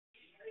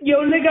Yo,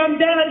 nigga, I'm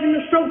dead. I'm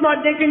gonna stroke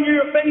my dick in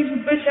your face,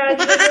 you bitch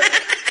ass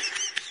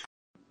nigga.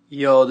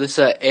 Yo, this is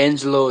a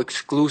Angelo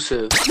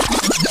exclusive.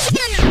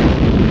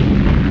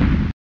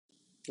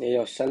 Hey,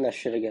 yo, send that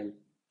shit again.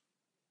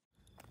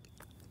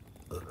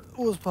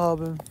 What's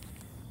poppin'?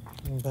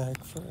 Back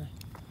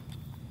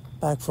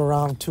for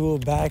round 2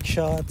 of back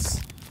shots.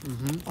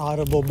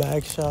 Audible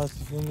back shots.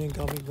 You feel me?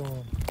 Got me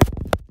going.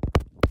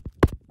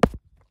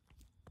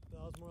 That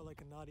was more like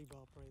a naughty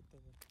bop right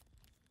there.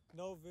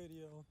 No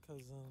video,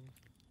 cause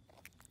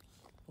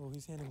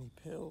he's handing me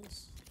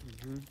pills.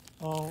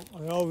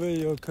 No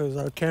video, cause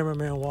our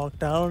cameraman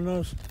walked out on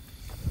us,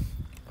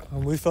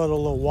 and we felt a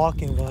little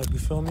walking vibe. You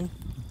feel me?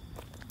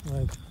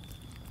 Like,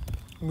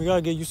 we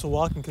gotta get used to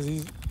walking, cause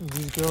these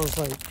girls,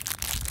 like,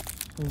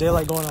 they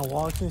like going on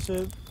walks and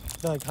shit.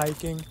 They like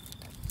hiking,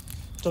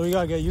 so we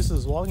gotta get used to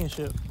this walking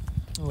shit.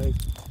 Like,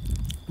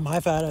 my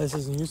fat ass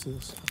isn't used to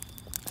this.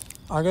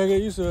 I gotta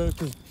get used to it,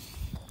 cause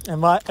in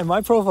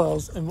my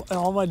profiles and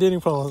all my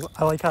dating profiles,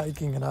 I like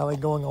hiking and I like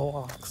going on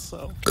walks.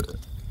 So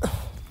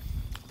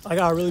I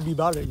gotta really be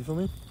about it. You feel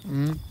me?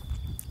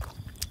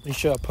 You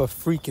should put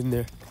freak in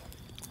there.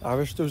 I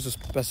wish there was a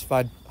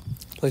specified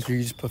place where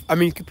you just put. I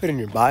mean, you could put it in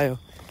your bio.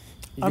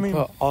 You could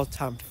put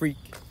all-time freak.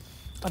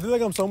 I feel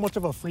like I'm so much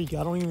of a freak.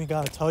 I don't even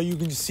gotta tell you. You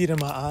can just see it in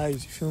my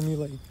eyes. You feel me?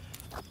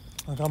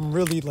 Like I'm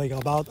really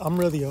I'm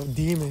really a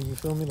demon. You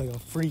feel me? Like a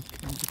freak.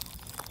 You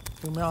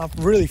feel me? I'm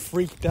really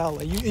freaked out.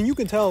 Like you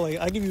can tell. Like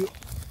I give you,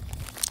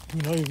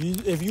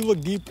 if you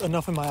look deep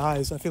enough in my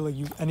eyes, I feel like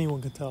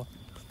anyone could tell.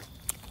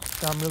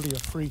 I'm really a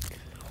freak.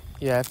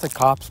 Yeah, if the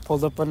cops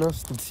pulled up on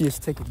us, they'd see us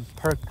taking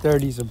perk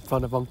 30s in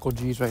front of Uncle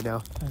G's right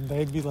now. And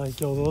they'd be like,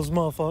 yo, that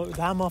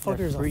motherfucker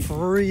is a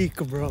freak,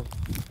 bro.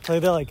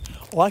 Like, they're like,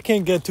 I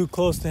can't get too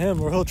close to him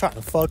or he'll try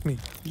to fuck me.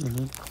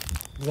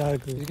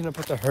 Exactly. He's gonna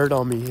put the hurt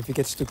on me if he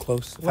gets too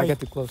close. If I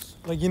get too close.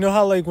 Like, you know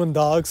how, like, when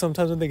dogs,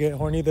 sometimes when they get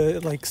horny, they,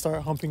 like,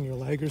 start humping your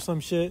leg or some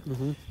shit?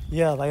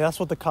 Yeah, like,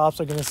 that's what the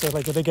cops are gonna say.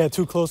 Like, if they get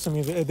too close to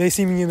me, if they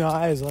see me in the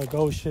eyes, like,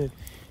 oh, shit,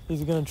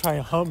 he's gonna try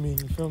and hump me,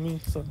 you feel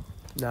me? So,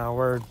 Nah,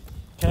 word.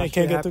 Can't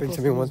get happened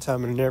to me one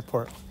time in an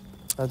airport.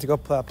 I had to go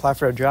apply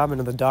for a job, and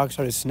then the dog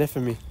started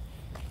sniffing me.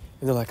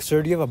 And they're like,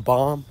 sir, do you have a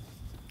bomb?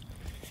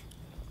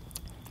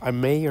 I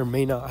may or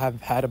may not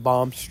have had a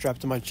bomb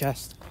strapped to my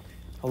chest,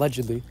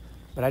 allegedly.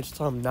 But I just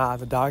told them, nah,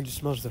 the dog just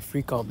smells the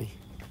freak on me.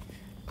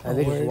 And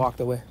they just walked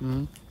away.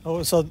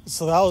 Oh, so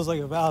that was like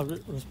a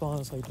valid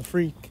response, like the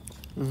freak.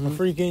 The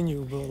freak in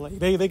you, bro. Like,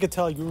 they could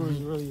tell you were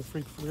really a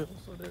freak for real.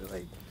 So they're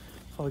like,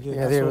 fuck it,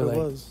 yeah, that's what it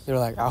was. They were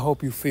like, I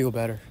hope you feel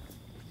better.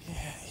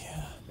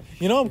 Yeah.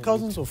 You know I'm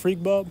cousins with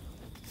Freak Bob?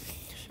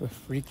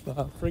 Freak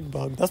Bob? Freak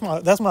Bob.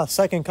 That's my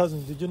second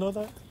cousin. Did you know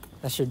that?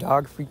 That's your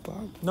dog, Freak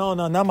Bob? No,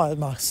 not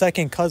my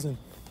second cousin.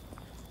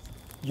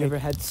 You ever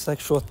had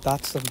sexual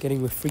thoughts of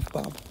getting with Freak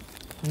Bob?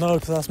 No,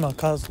 because that's my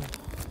cousin.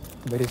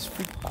 But it's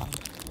Freak Bob.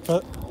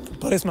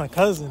 But it's my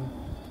cousin.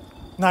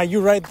 Nah,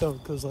 you're right, though,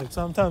 because, like,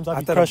 sometimes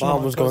I thought a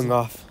bomb was going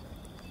off.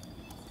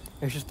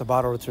 It's just a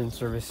bottle return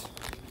service.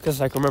 Because,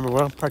 like, remember,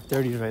 we're on Park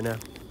 30s right now.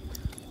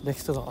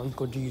 Next to the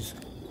Uncle G's.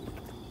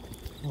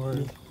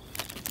 Word.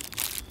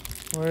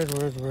 But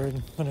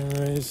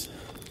anyways,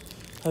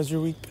 how's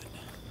your week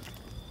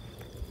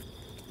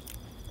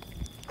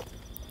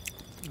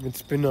been?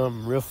 It's been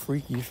real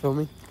freaky, you feel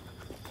me?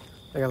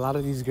 Like, a lot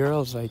of these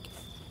girls, like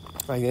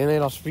they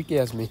ain't as freaky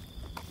as me.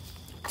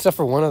 Except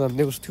for one of them,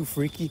 they was too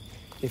freaky.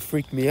 They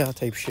freaked me out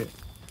type shit.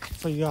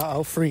 So you got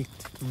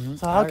out-freaked.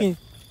 So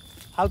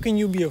how can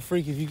you be a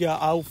freak if you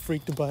got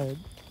out-freaked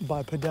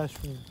by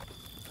pedestrian,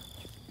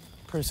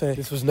 per se?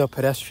 This was no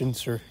pedestrian,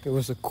 sir. It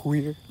was a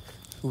queer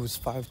who was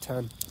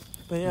 5'10".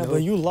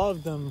 But you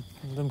love them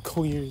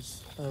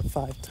queers that are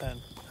 5'10".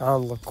 I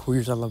don't love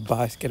queers, I love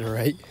bis, get it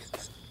right.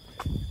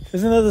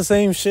 Isn't that the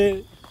same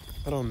shit?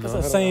 I don't know.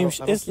 It's the same.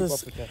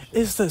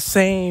 It's the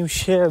same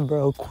shit,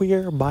 bro.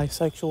 Queer,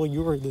 bisexual.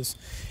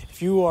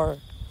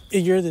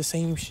 You're the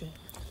same shit.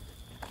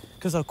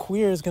 Because a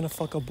queer is gonna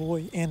fuck a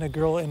boy and a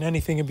girl and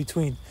anything in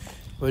between.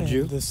 Would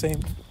you? The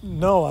same.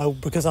 No,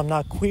 because I'm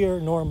not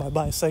queer nor am I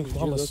bisexual. Would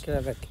you look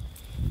at like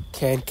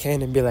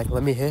can and be like,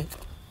 let me hit?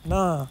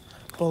 Nah,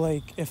 but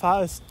like if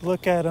I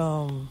look at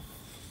I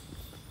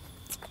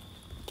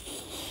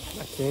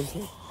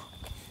can't.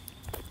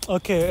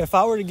 Okay, if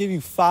I were to give you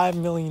 $5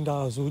 million,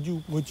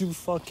 would you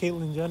fuck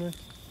Caitlyn Jenner?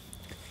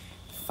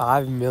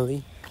 $5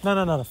 million?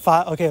 No.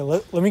 Okay,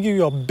 let me give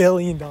you $1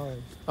 billion.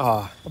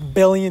 $1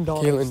 billion.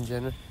 Caitlyn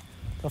Jenner.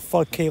 To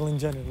fuck Caitlyn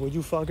Jenner. Would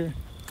you fuck her?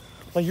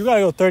 Like, you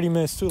gotta go 30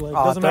 minutes too.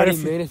 Like, 30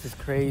 minutes is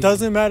crazy.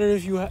 Doesn't matter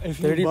if you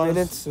 30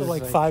 minutes is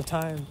like 5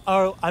 times.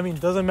 Or I mean,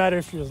 doesn't matter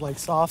if you're like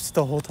soft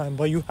the whole time,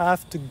 but you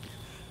have to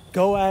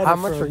go at How it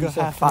much for a good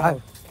half an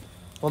hour.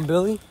 $1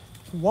 billion?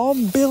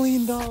 $1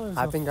 billion.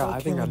 I think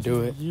I'll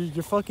do it.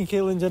 You're fucking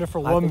Caitlyn Jenner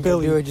for $1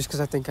 billion. I'll do it just because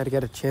I think I'd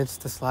get a chance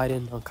to slide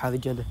in on Kylie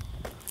Jenner.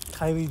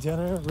 Kylie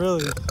Jenner,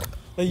 really?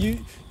 Like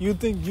you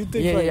think?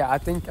 Yeah. I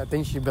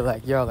think she'd be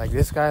like, yo, like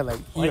this guy,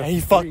 like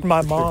he fucked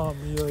my mom.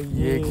 You're like,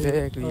 yeah,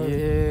 exactly.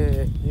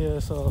 Yeah.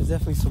 So there's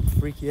definitely some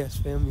freaky ass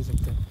families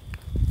like that.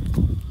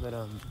 But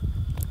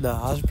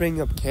Nah, I was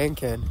bringing up Can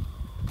Can.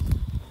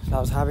 So I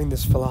was having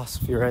this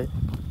philosophy, right?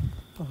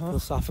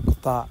 Philosophical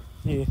thought.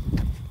 Yeah.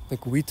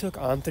 Like, we took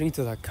Anthony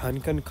to the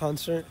Can Can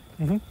concert,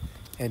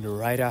 and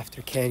right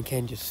after Can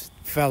Can just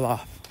fell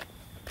off.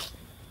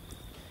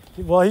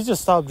 Well, he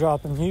just stopped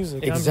dropping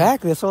music.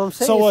 Exactly, that's what I'm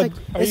saying. So it's what?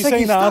 like, Are it's you like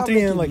saying he that stopped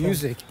Anthony making like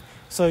music?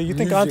 So you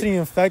think Music. Anthony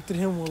infected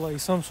him with like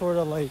some sort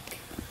of like,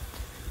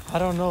 I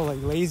don't know,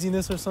 like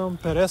laziness or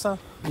something? Pereza?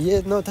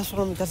 Yeah, no,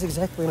 that's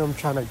exactly what I'm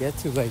trying to get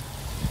to. Like,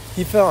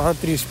 he felt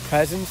Anthony's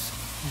presence.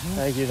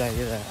 Like, you're like,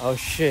 oh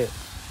shit,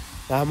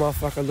 that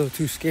motherfucker a little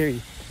too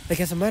scary. Like,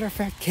 as a matter of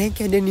fact, Can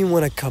Can didn't even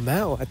want to come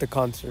out at the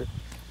concert.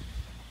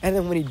 And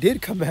then when he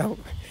did come out,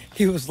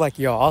 he was like,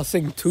 yo, I'll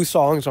sing 2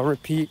 songs on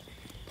repeat,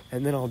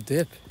 and then I'll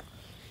dip.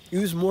 He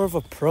was more of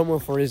a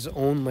promo for his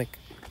own, like,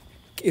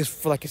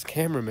 for like his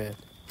cameraman.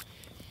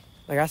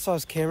 Like, I saw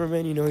his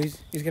cameraman, you know, he's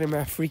getting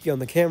mad freaky on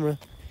the camera.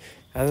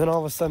 And then all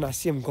of a sudden, I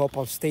see him go up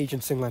on stage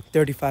and sing like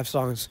 35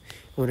 songs.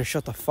 I'm gonna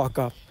shut the fuck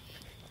up.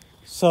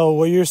 So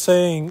what you're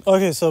saying,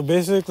 okay, so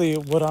basically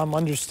what I'm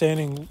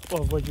understanding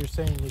of what you're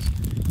saying is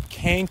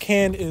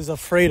Can is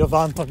afraid of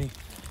Anthony.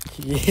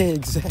 Yeah,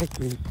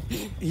 exactly.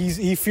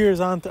 He fears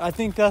Anthony. I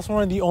think that's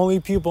one of the only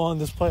people on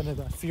this planet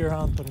that fear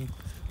Anthony.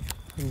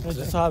 It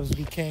just happens to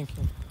be Can.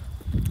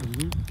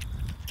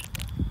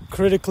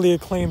 Critically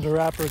acclaimed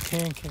rapper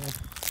Can.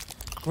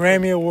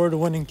 Grammy Award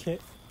winning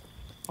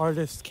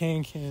artist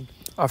Can.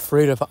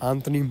 Afraid of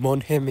Anthony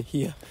Monge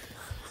Mejia.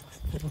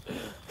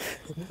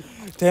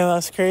 Damn,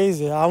 that's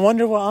crazy. I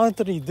wonder what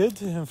Anthony did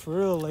to him for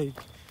real. Like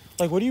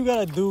what do you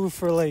gotta do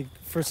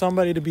for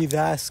somebody to be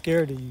that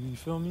scared of you? You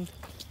feel me?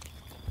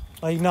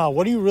 Like, nah,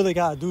 what do you really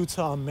gotta do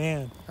to a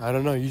man? I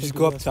don't know. You just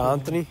go up to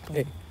Anthony,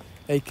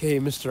 aka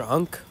Mr.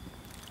 Unk.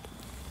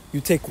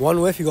 You take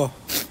one whiff, you go.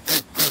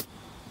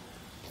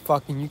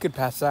 Fucking, you could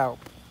pass out.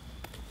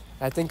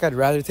 I think I'd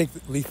rather take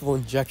the lethal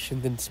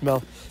injection than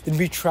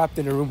be trapped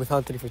in a room with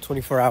Anthony for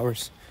 24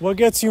 hours. What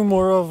gets you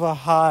more of a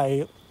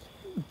high?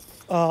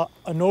 An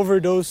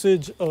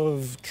overdosage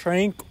of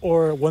Trank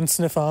or one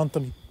sniff of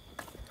Anthony?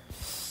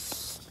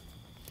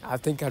 I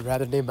think I'd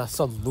rather name my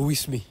son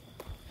Louis Me.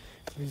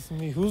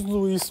 Who's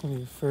Luis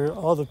Me? For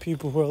all the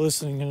people who are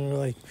listening and are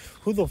like,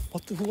 what the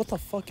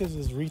fuck is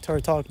this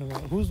retard talking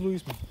about? Who's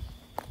Luis Me?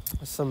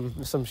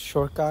 Some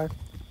short guy.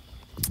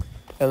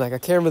 And like, I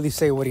can't really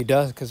say what he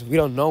does because we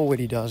don't know what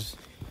he does.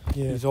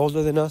 Yeah. He's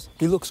older than us.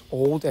 He looks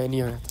old and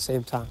young at the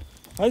same time.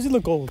 How does he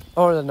look old?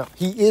 Oh, no.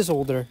 He is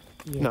older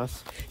than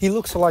us. He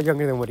looks a lot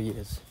younger than what he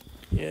is.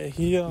 Yeah,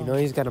 he... you know,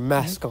 he's got a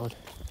mask on.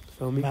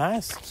 Feel me?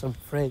 Mask? Some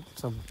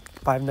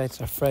Five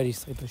Nights at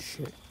Freddy's type of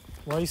shit.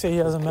 Why do you say he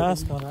has a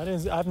mask on?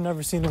 I've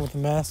never seen him with a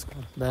mask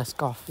on.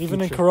 Mask off. Even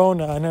future. in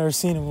Corona, I never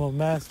seen him with a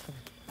mask on.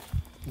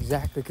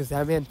 Exactly, because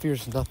that man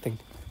fears nothing.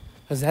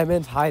 Because that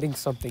man's hiding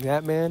something.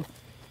 That man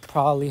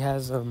probably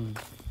has the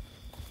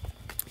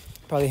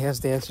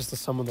answers to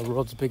some of the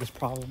world's biggest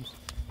problems.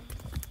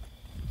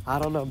 I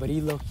don't know, but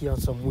he low-key on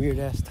some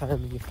weird-ass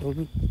timing, you feel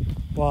me?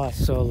 Why?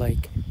 So,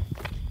 like,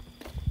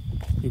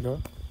 you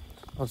know,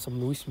 on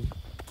some Luis Me.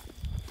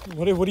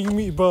 What do you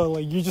mean, bro?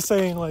 Like, you're just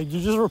saying, like,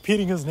 you're just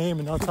repeating his name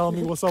and not telling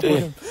me what's up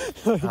with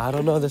him. I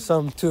don't know, there's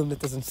something to him that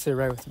doesn't sit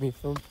right with me, you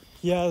feel me?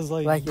 He has,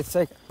 like... it's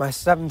like, my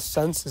seventh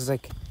sense is,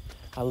 like,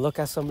 I look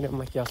at somebody, I'm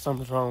like, yo,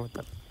 something's wrong with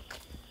them.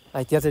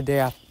 Like, the other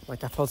day, I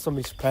felt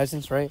somebody's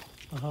presence, right?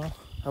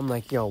 I'm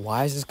like, yo,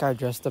 why is this guy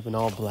dressed up in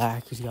all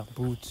black? He's got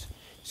boots.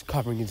 He's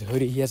covering his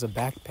hoodie. He has a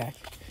backpack.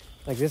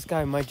 Like, this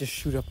guy might just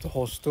shoot up the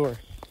whole store.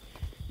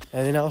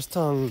 And then I was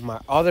telling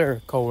my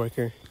other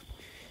coworker,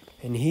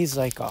 and he's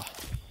like,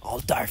 I'll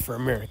die for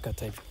America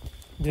type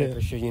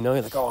of shit, you know?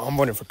 He's like, oh, I'm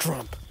voting for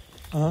Trump.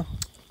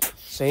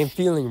 Same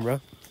feeling, bro.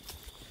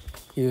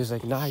 He was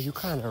like, nah, you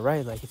kind of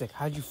right. Like, he's like,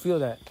 how'd you feel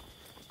that?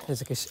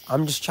 He's like,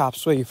 I'm just chop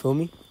suey, you feel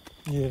me?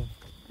 Yeah.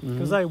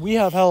 Because like, we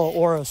have hella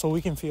aura, so we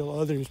can feel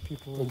others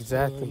people.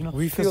 Exactly. You know?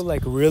 We feel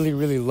like really,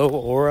 really low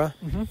aura,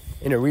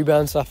 and it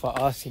rebounds off of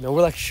us, you know?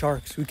 We're like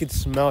sharks. We could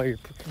smell your...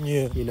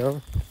 Yeah. You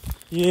know?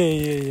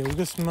 Yeah. We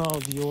can smell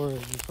the aura, you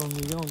feel me?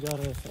 We don't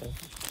gotta...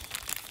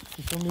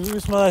 You feel me? We can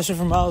smell that shit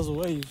from miles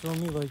away, you feel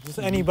me? Like, just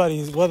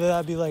anybody, whether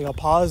that be like a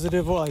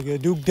positive or like a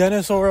Duke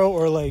Dennis aura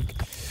or like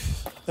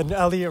an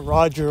Elliot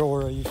Rodger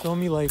aura, you feel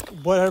me? Like,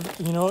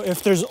 whatever, you know?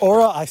 If there's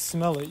aura, I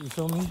smell it, you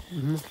feel me?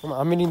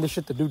 I'm eating the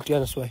shit the Duke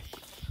Dennis way.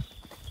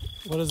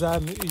 What does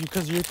that mean?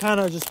 Because you're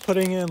kind of just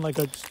putting in like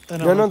a...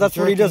 No, that's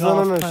what he does.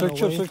 No. Search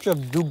Search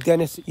up Duke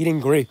Dennis eating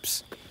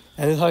grapes.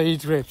 And that's how he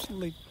eats grapes.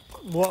 Like,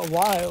 what?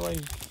 Why? Like...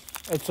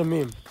 It's a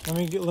meme. Let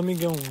me get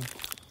one.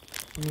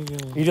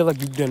 Eat it like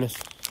Duke Dennis.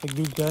 Like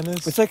Duke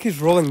Dennis? It's like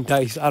he's rolling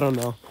dice. I don't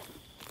know.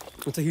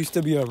 It's like he used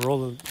to be a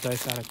roll of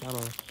dice addict. I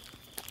don't know.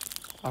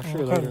 I'll show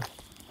you later.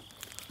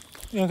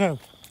 Okay.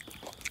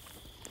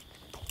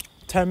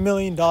 $10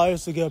 million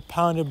to get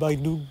pounded by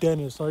Duke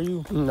Dennis. Are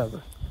you?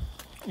 Never.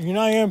 You're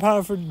not getting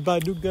pounded by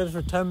Duke Dennis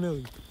for $10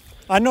 million.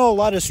 I know a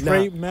lot of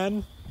straight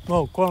men,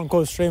 well, quote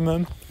unquote straight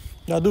men,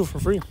 that do it for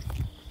free.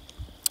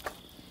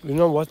 You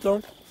know what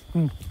though?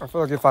 I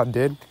feel like if I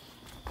did,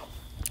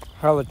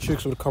 hella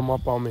chicks would come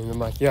up on me and be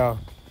like, yeah,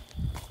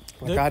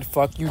 Like, I'd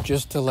fuck you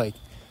just to, like,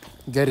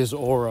 get his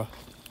aura.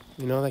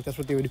 You know, like, that's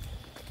what they would do.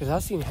 Because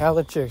I've seen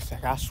hella chicks,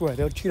 like, I swear,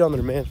 they'll cheat on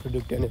their man for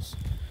Duke Dennis.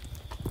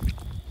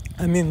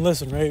 I mean,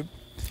 listen, right?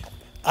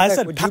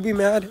 Would you be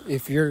mad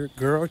if your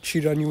girl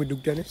cheated on you with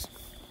Duke Dennis?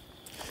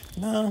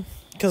 No,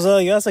 because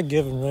that's a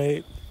given,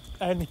 right?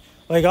 And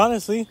like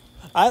honestly,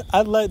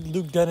 I'd let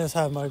Duke Dennis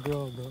have my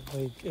girl, bro.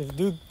 Like if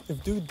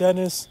Duke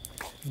Dennis,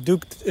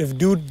 that's his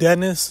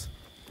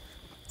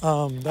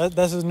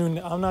new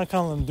name. I'm not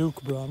calling him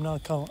Duke, bro.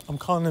 I'm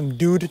calling him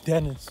Dude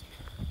Dennis.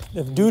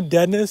 If Dude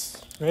Dennis,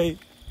 right?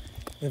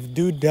 If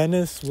Dude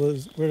Dennis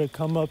were to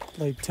come up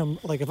like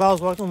if I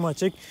was walking with my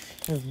chick,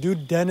 if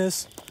Dude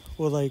Dennis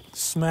would like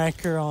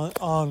smack her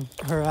on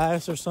her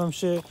ass or some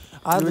shit,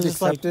 I would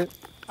just like it.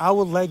 I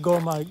would let go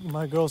of my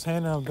girl's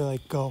hand and I'd be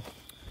like, go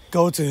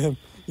to him.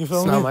 You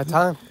feel me? It's not my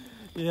time.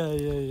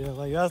 Yeah.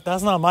 Like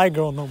that's not my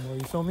girl no more.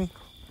 You feel me?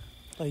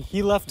 Like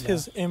he left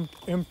his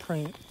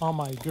imprint on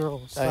my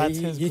girl. So that's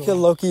his girl. He could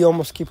low-key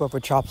almost keep up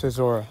with Chops's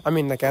aura. I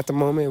mean, like at the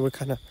moment we're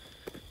kind of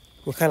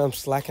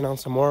slacking on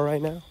some aura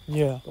right now.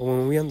 Yeah. But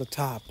when we on the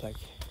top, like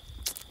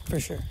for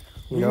sure.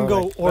 We can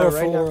go like, aura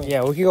right for now, aura.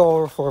 Yeah, we can go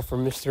aura for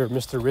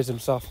Mr. Riz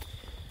himself.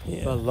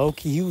 Yeah. But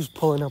low-key, he was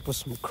pulling up with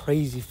some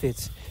crazy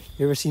fits.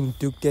 You ever seen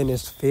Duke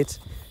Dennis fits?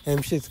 Them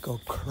shits go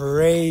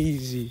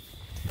crazy.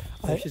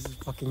 That shit's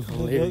fucking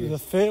hilarious. The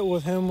fit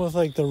with him with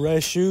like the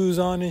red shoes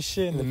on and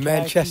shit. And the the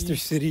Manchester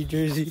City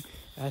jersey.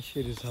 That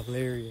shit is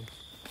hilarious.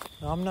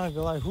 I'm not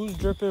gonna lie. Who's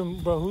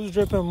dripping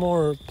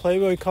more,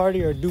 Playboy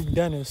Cardi or Duke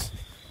Dennis?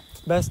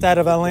 Best out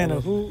of Atlanta.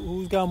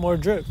 Who's got more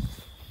drip?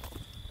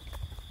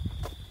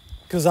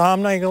 Because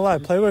I'm not gonna lie.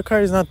 Playboy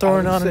Cardi's not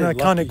throwing on an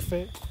iconic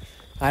fit.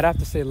 I'd have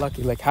to say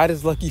Lucky. Like, how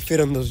does Lucky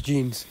fit on those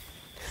jeans?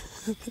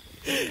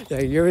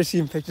 Like, you ever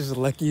seen pictures of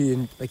Lucky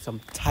in like some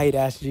tight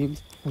ass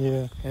jeans?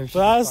 Yeah, but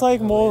that's like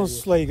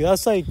most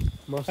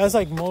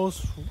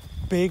most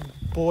big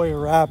boy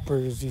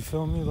rappers. You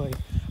feel me? Like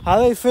how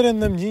they fit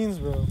in them jeans,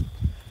 bro.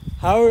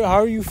 How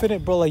are you fitting,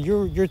 bro? Like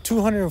you're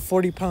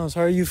 240 pounds.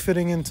 How are you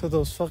fitting into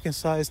those fucking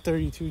size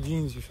 32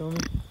 jeans? You feel me?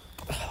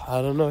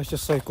 I don't know. It's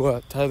just like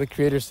what Tyler the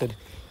Creator said.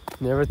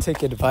 Never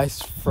take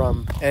advice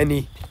from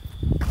any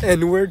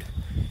N-word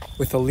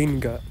with a lean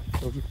gut.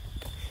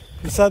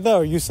 He said that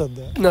or you said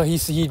that? No, he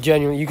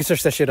genuinely. You can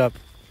search that shit up.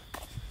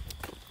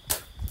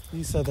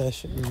 He said that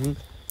shit. Mm-hmm.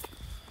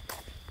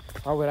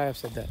 How would I have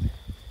said that?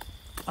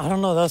 I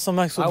don't know. That's some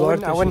extra.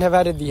 I wouldn't have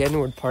added the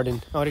N-word part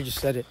in. I would have just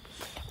said it.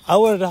 I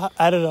would have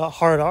added a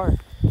hard R.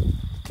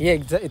 Yeah,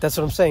 that's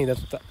what I'm saying.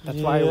 That's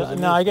why it was.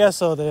 No, I guess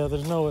so.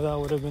 There's no way that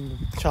would have been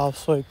chop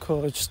suey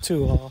cool. It's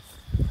too off.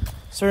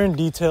 Certain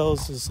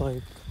details is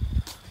like,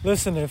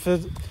 listen, if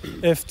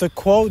the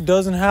quote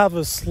doesn't have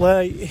a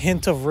slight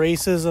hint of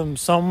racism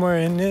somewhere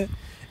in it,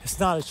 it's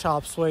not a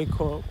chop suey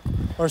quote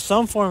or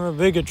some form of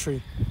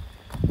bigotry.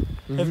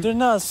 Mm-hmm. If there's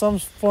not some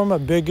form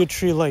of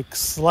bigotry, like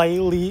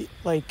slightly,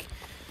 like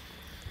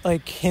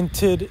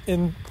hinted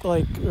in,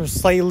 like, or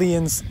slightly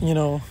in,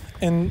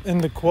 in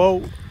the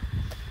quote,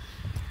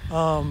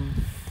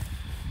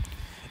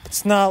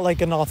 it's not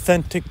like an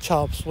authentic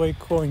chop suey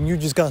quote, and you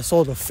just got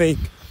sold a fake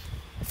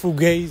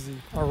fugazi,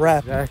 a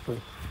rap. Exactly.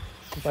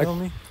 You feel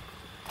me?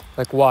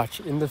 Like,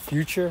 watch, in the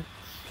future,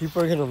 people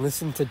are going to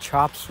listen to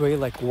chop suey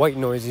like white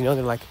noise, They're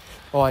like,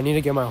 oh, I need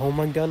to get my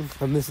homework done.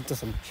 I'm listening to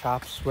some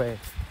chop suey.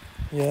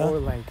 Yeah. Or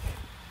like,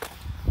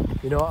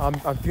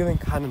 I'm feeling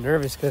kind of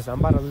nervous because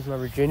I'm about to lose my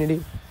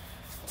virginity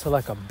to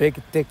like a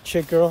big, thick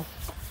chick girl.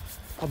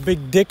 A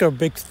big dick or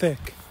big thick?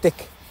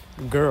 Thick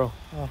girl.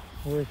 Oh,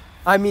 weird.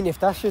 I mean, if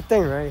that's your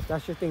thing, right? If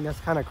that's your thing,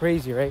 that's kind of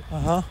crazy, right?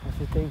 Uh-huh. That's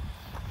your thing.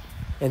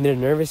 And they're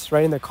nervous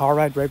right in their car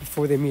ride right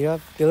before they meet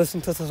up. They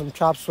listen to some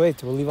chop suey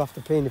to relieve off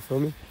the pain, you feel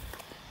me?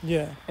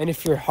 Yeah. And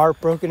if you're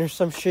heartbroken or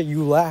some shit,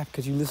 you laugh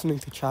because you're listening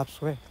to chop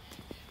suey.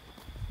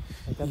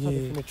 Like, that's how they're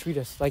going to treat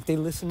us. Like, they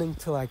listening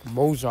to, like,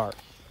 Mozart.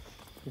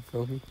 You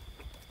feel me?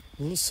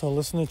 So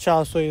listening to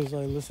chop suey is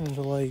like listening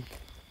to, like,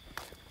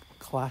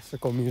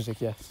 classical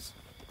music, yes.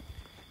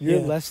 You're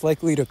less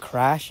likely to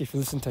crash if you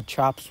listen to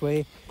chop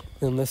suey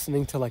than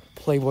listening to, like,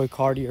 Playboy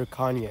Cardi or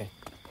Kanye.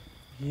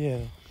 Yeah.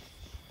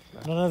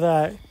 None of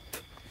that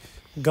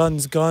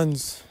guns,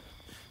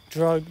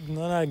 none of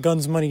that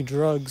guns, money,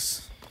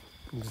 drugs.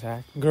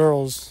 Exactly.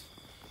 Girls,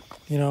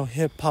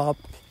 hip-hop,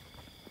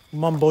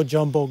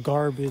 mumbo-jumbo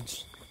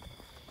garbage.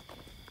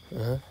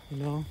 Uh-huh.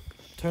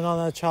 Turn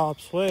on that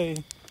chop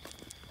suey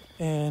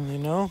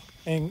and,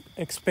 and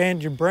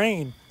expand your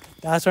brain.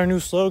 That's our new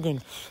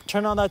slogan.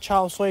 Turn on that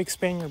chop suey,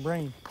 expand your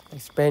brain.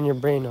 Expand your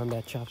brain on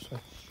that chop suey.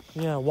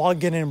 Yeah, while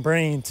getting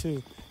brain,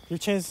 too. Your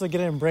chances of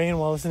getting brain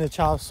while listening to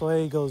chop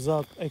suey goes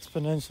up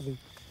exponentially. You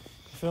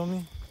feel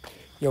me?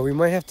 Yo, we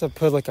might have to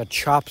put like a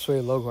chop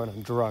suey logo on a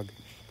drug.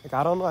 Like,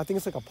 I don't know. I think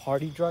it's like a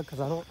party drug because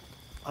I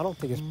don't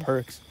think it's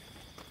perks,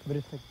 but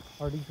it's like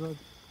party drug.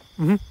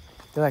 Mm-hmm.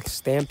 They like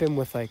stamp him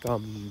with like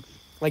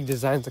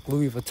designs like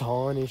Louis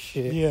Vuitton and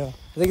shit. Yeah.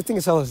 I think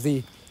it's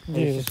LSD. And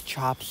it's just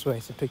chop suey.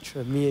 It's a picture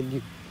of me and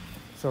you.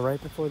 So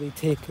right before they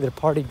take their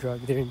party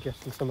drug, they're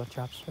ingesting some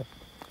chop suey.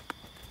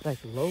 like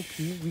low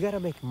key, we gotta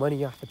make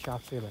money off of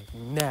chop suey like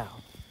now.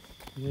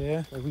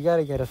 Yeah. Like we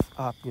gotta get us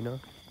up, you know.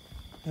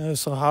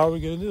 So how are we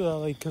gonna do that?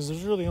 Like, cause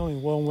there's really only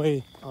one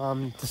way.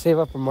 To save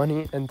up our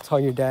money and tell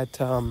your dad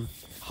to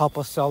help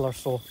us sell our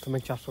soul to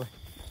make chop suey.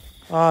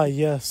 Ah,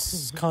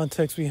 yes.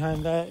 Context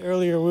behind that.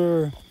 Earlier we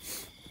were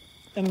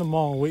in the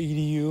mall with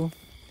EDU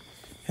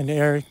and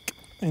Eric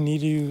and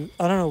EDU.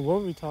 I don't know what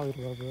were we talking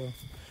about, bro.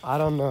 I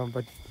don't know,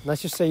 but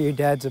let's just say your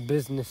dad's a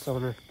business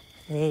owner,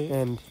 Right.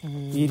 and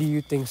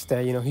EDU thinks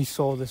that he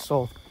sold his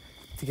soul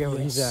to get where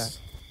he's at.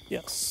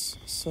 Yes.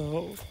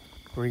 So,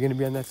 We're gonna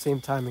be on that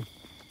same timing.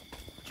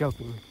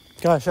 Joking.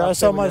 gosh, I I'll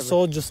sell say my whenever.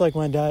 soul just like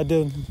my dad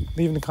did.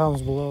 Leave in the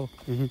comments below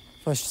Mm-hmm.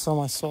 if I should sell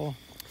my soul,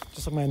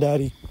 just like my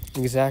daddy.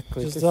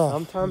 Exactly. Just 'Cause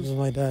sometimes this is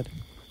my dad.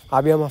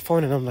 I'll be on my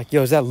phone and I'm like,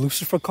 yo, is that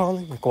Lucifer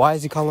calling? Like, why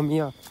is he calling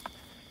me up?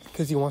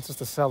 Because he wants us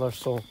to sell our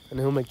soul, and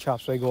he'll make chop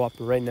suey go up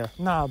right now.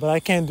 Nah, but I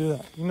can't do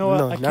that. You know what?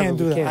 No, I never, can't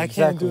do we that. can't, I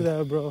can't do exactly.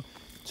 that, bro.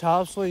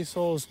 Chop suey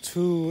soul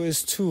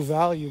is too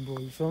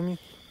valuable. You feel me?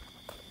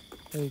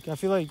 Like I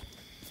feel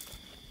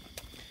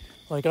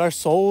like our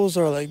souls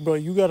are like, bro.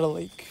 You gotta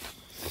like,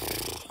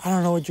 I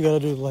don't know what you gotta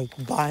do to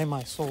like buy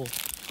my soul.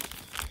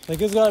 Like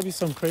it's gotta be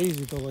some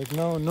crazy, but like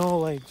no,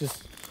 like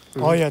just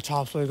oh yeah,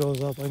 chop suey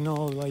goes up. Like no,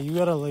 like you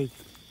gotta like.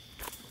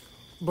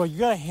 Bro, you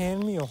gotta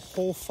hand me a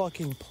whole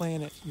fucking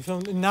planet. You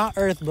feel me? Not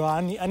Earth, bro.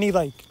 I need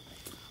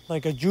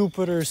like a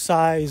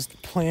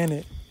Jupiter-sized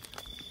planet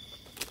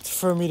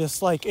for me to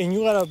like. And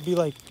you gotta be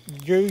like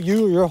you and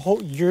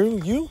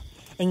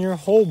your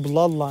whole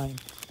bloodline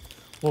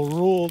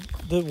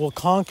will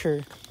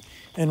conquer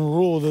and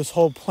rule this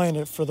whole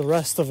planet for the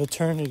rest of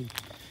eternity.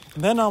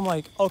 And then I'm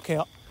like, okay,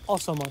 I'll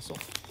sell my soul.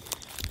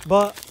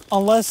 But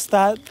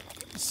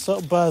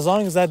but as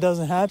long as that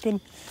doesn't happen,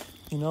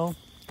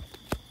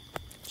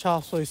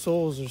 chop suey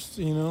souls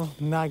are,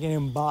 not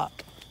getting bought.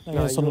 Not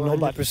No, getting sold to you're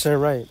nobody.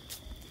 100% right.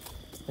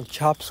 Like,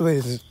 chop suey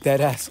is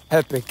dead ass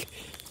epic.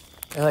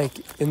 And, like,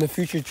 in the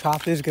future,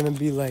 chop is gonna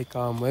be like,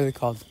 what are they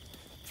called?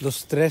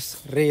 Los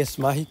Tres Reyes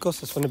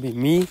Mágicos. It's gonna be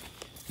me,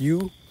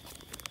 you,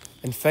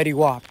 and Fetty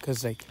Wap.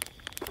 Because, like,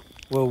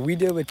 what we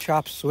did with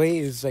chop suey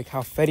is like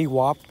how Fetty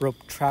Wap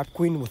broke Trap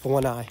Queen with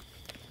one eye.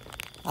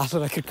 That's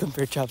what I could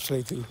compare chop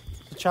suey to.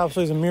 The chop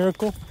suey is a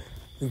miracle.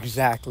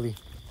 Exactly.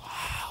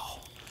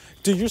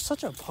 Dude, you're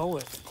such a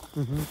poet.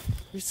 Mm-hmm.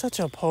 You're such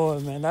a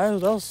poet, man.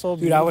 That was so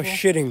Dude, beautiful. I was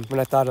shitting when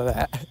I thought of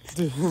that.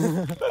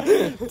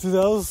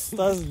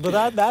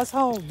 Dude, that's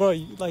how, bro.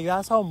 Like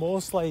that's how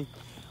most like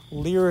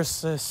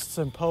lyricists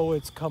and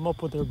poets come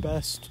up with their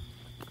best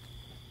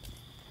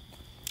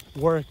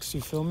works.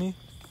 You feel me?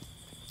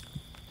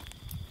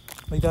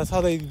 Like that's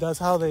how they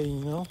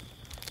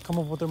come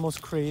up with their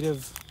most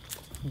creative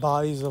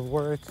bodies of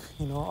work.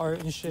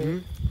 Art and shit.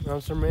 Mm-hmm. I'm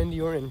some Randy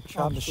Orton.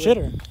 I'm the suey.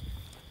 shitter.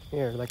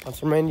 Here, like on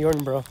some Randy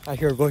Orton, bro. I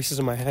hear voices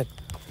in my head,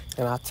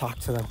 and I talk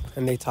to them,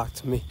 and they talk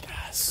to me.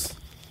 Yes.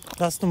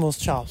 That's the most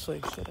chop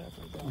suey shit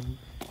ever, bro. Mm-hmm.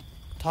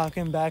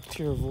 Talking back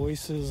to your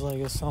voices like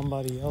it's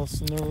somebody else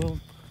in the room.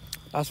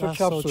 That's what That's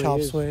chop so suey chop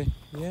is. suey.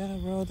 Yeah,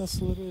 bro,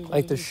 that's literally what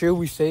Like it the is. shit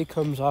we say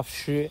comes off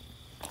shit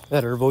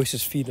that our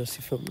voices feed us.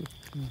 You feel me?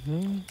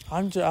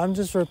 Mm-hmm. I'm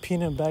just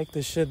repeating back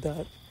the shit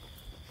that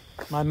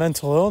my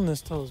mental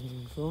illness tells me.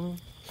 You feel me?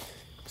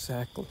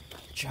 Exactly.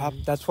 Chop.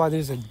 That's why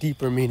there's a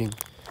deeper meaning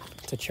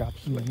to chop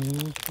suey.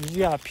 You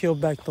gotta peel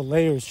back the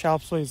layers.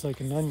 Chop suey is like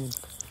an onion.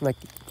 Like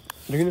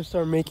they're gonna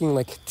start making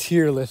like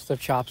tier lists of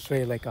chop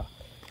suey, like a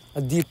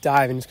deep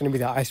dive, and it's gonna be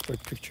the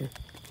iceberg picture.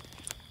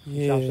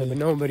 Yeah. Chop suey, but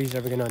nobody's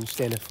ever gonna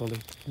understand it fully.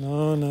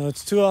 No,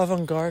 it's too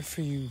avant-garde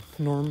for you,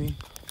 normie.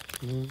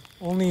 Mm-hmm.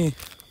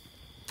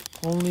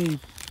 Only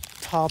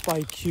top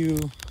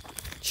IQ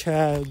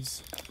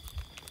chads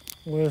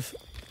with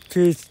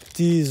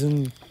PhDs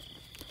and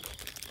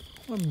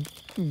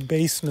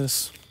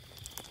baseness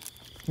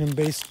and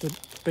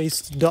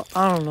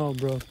I don't know,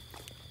 bro.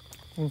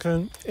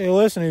 Okay. Hey,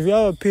 listen, if you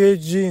have a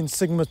PhD in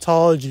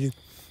sigmatology,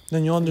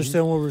 then you'll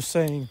understand what we're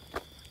saying.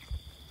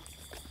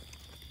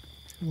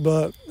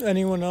 But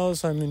anyone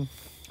else, I mean,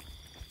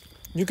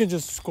 you can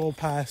just scroll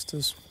past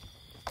this,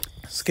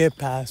 skip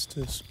past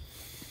this,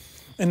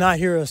 and not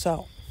hear us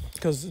out,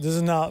 because this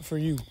is not for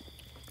you,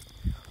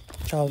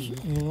 Charles.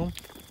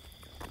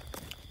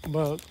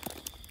 But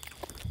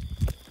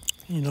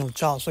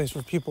child's place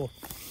for people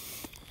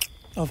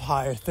of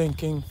higher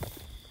thinking,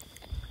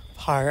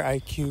 higher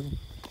IQ.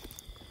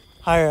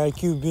 Higher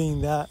IQ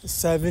being that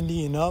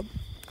 70 and up.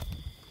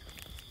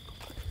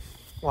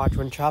 Watch,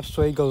 when chop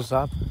suey goes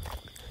up,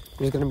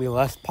 there's gonna be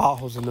less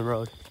potholes in the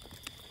road.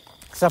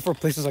 Except for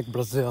places like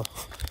Brazil.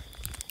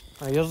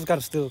 You just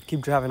gotta still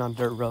keep driving on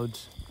dirt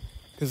roads.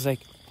 Cause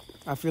like,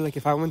 I feel like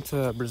if I went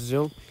to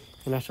Brazil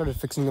and I started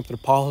fixing up the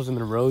potholes in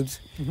the roads,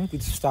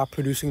 we'd stop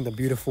producing the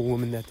beautiful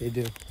women that they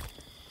do.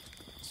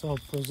 So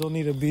Brazil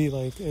need to be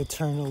like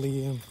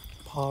eternally in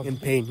poverty. In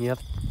pain, yep.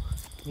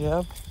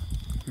 Yeah?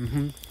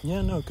 Mm-hmm.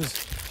 Yeah, no, because,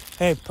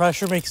 hey,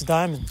 pressure makes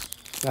diamonds.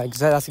 Yeah,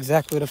 that's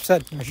exactly what I've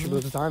said. Pressure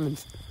builds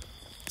diamonds.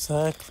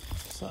 Exactly.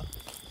 So,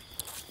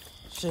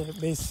 shit,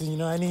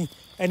 basically,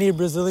 any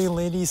Brazilian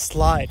lady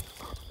slide.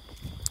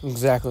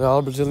 Exactly.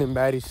 All Brazilian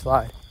baddies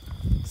slide.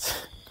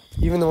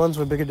 Even the ones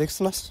with bigger dicks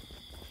than us?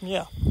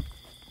 Yeah.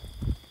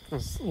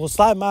 Well,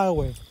 slide my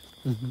way.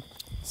 Mm-hmm.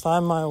 Slide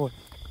my way.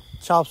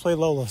 Chop Suey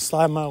Lola,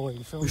 slide my way.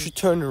 You feel We me? should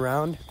turn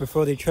around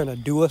before they try to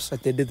do us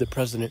like they did the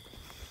president.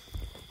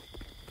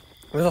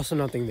 There's also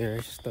nothing there.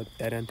 It's just a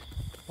dead end.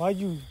 Why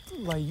you,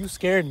 like, you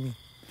scared me.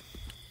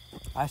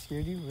 I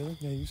scared you? Really?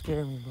 Yeah, you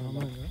scared me,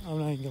 bro. I'm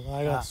not even gonna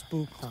lie. I got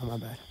spooked. Oh, my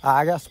bad.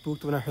 I got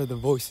spooked when I heard the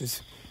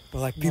voices. But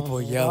like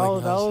people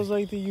yelling. That was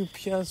like the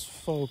UPS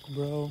folk,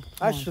 bro.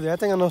 Actually, I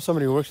think I know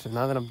somebody who works there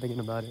now that I'm thinking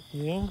about it.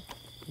 Yeah?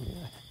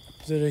 Yeah.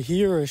 Is it a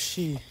he or a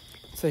she?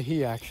 It's a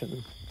he,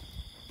 actually.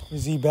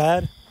 Is he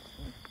bad?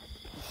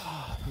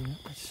 I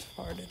just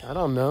farted. I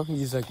don't know.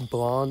 He's like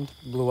blonde,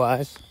 blue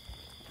eyes.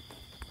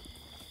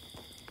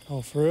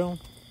 Oh, for real?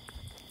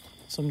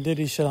 Some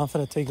Diddy shit. I'm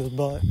finna take his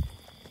butt.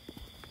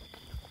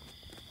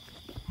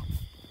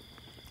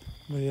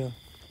 But yeah.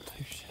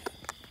 Type shit.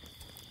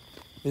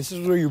 This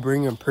is where you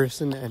bring a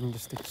person and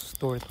just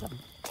extort them.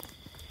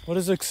 What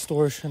is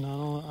extortion?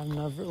 I've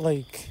never,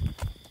 like,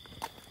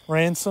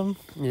 ransom?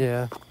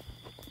 Yeah.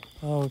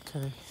 Oh,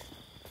 okay.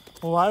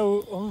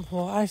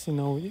 Well, actually,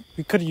 no.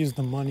 We could have used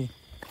the money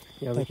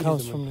Yeah, that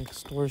comes from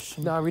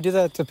extortion. Nah, we did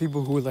that to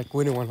people who like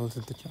wouldn't want to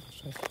listen to Chop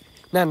Suey.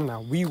 No.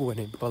 We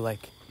wouldn't, but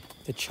like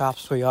the Chop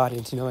Suey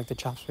audience, like the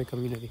Chop Suey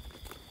community.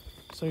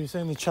 So you're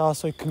saying the Chop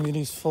Suey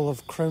community is full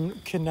of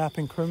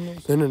kidnapping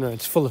criminals? No.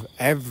 It's full of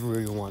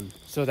everyone.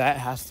 So that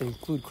has to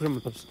include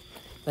criminals.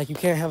 Like you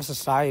can't have a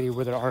society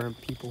where there aren't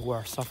people who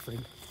are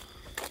suffering.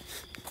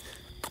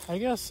 I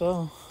guess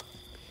so.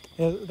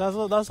 Yeah,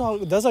 that's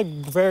like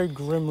very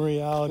grim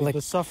reality. Like,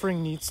 the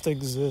suffering needs to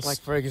exist. Like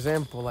for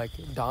example, like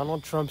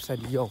Donald Trump said,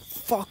 "Yo,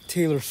 fuck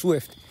Taylor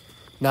Swift."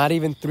 Not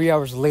even 3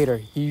 hours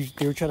later, they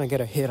were trying to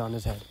get a hit on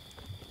his head.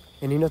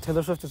 And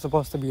Taylor Swift is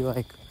supposed to be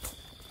like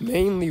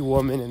mainly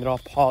woman, and they're all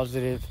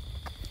positive.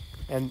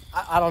 And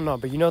I don't know,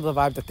 but the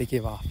vibe that they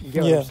give off. You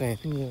get what I'm saying?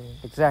 Yeah.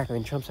 Exactly.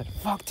 And Trump said,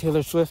 "Fuck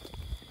Taylor Swift."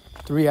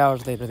 3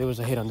 hours later, there was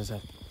a hit on his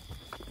head.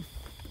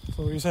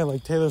 So what you're saying,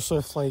 like Taylor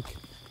Swift, like,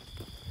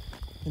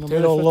 Taylor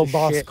made a little Swift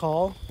boss shit.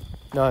 call?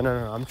 No.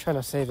 I'm trying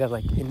to say that,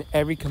 like, in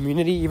every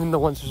community, even the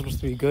ones that are supposed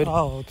to be good,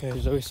 okay.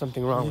 there's always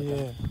something wrong with Yeah,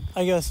 them.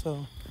 I guess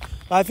so.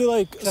 I feel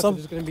like There's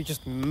going to be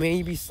just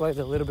maybe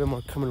slightly a little bit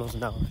more criminals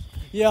than ours.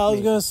 Yeah, I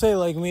was gonna say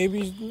like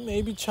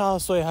maybe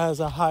Chop Suey has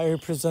a higher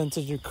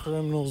percentage of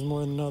criminals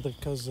more than other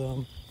because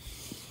I'm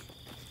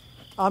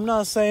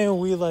not saying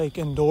we like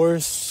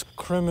endorse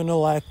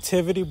criminal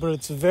activity, but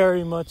it's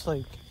very much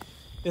like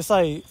it's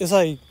like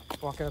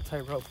Walking a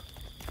tightrope.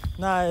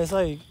 nah, it's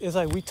like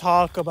we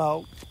talk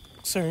about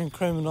certain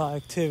criminal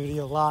activity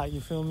a lot.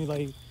 You feel me?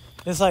 Like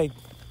it's like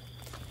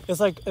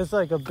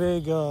a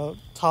big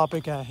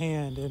topic at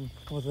hand and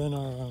within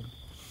our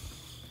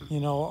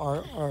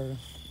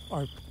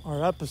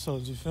our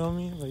episodes. You feel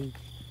me?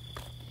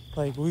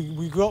 Like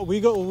we go.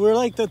 We're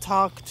like the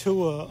talk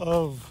tour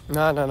of.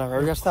 No.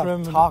 We're gonna stop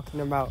talking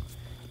about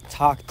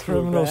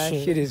criminal bro. That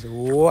shit. shit is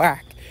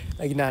whack.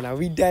 Like, no,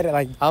 we dead it.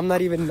 Like, I'm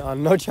not even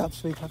on no Chop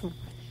Suey.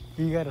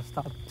 You gotta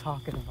stop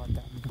talking about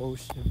that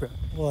bullshit, bro.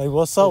 Well, like,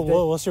 what's up?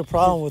 What's your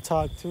problem with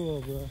talk tour,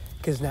 bro?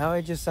 Because now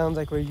it just sounds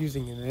like we're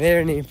using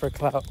their name for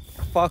clout.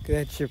 Fuck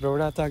that shit, bro. We're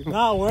not talking about.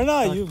 Nah, we're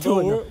not. You,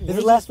 bro. This is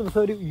the last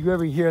episode you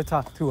ever hear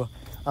talk to,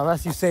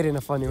 unless you say it in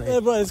a funny way.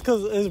 Yeah, bro.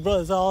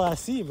 It's all I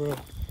see, bro.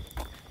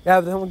 Yeah,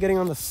 but then we're getting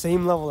on the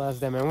same level as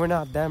them, and we're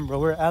not them, bro.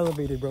 We're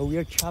elevated, bro. We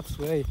are Chop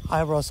Suey.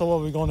 Alright, bro. So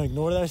what? We gonna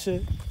ignore that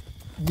shit?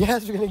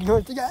 Yes, we're gonna ignore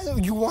it. Yeah,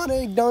 you wanna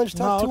acknowledge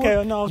talk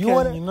to? No.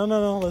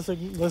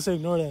 Let's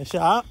ignore that shit.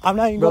 I'm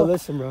not even bro, going.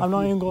 listen, bro. I'm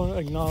not even going to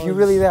acknowledge. If you're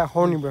really that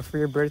horny, bro, for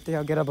your birthday,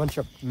 I'll get a bunch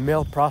of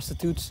male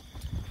prostitutes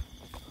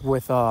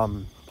with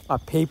a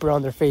paper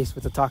on their face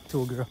with a talk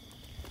to a girl.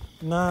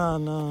 Nah.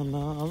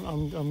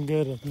 I'm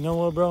good. You know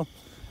what, bro?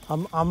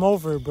 I'm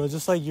over it, bro.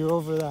 Just like you're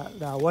over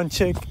that one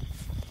chick.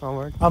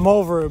 Onward. I'm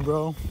over it,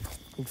 bro.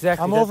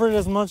 Exactly. I'm over it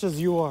as much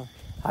as you are.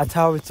 That's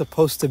how it's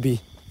supposed to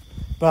be.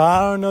 But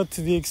I don't know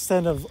to the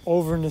extent of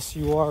overness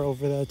you are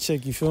over that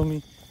chick. You feel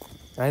me?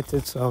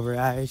 It's over.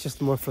 It's just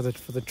more for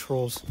the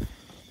trolls.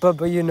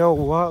 But you know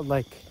what?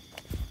 Like,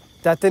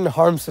 that didn't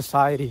harm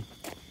society.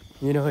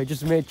 It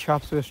just made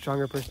Chop Suey a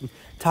stronger person.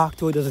 Talk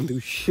to it doesn't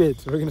do shit,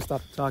 so we're gonna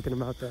stop talking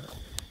about that.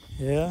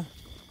 Yeah.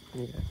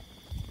 Yeah.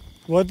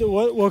 One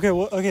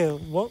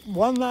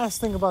last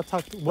thing about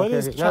talk. What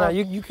is No,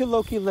 you can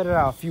low-key let it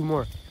out a few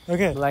more.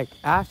 Okay. Like,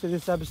 after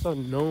this episode,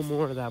 no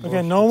more of that bullshit.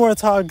 Okay, no more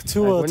talk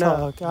to Like,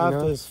 talk not,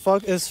 after this.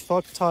 Fuck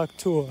talk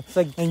to It's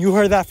like and you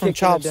heard that from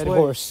kicking a Chop dead Suey.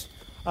 horse.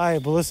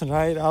 Alright, but listen,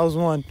 right? I was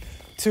 1.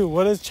 2.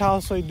 What does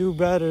Chop Suey do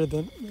better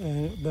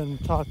than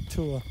talk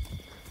to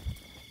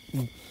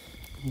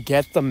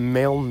Get the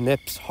male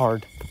nips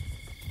hard.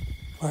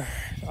 I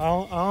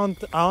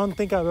don't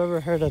think I've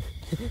ever heard a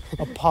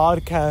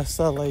podcast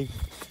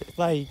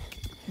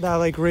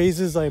that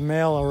raises like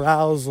male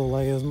arousal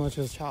like as much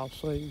as Chop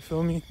Suey. You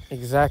feel me?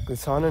 Exactly.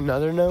 So on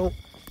another note,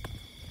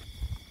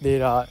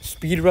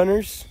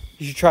 speedrunners,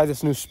 you should try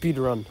this new speed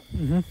run.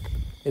 Mm-hmm.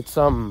 It's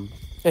and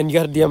you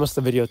gotta DM us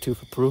the video too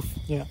for proof.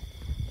 Yeah.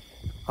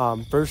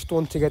 first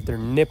one to get their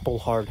nipple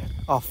hard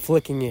off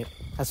flicking it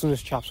as soon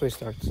as chop suey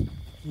starts.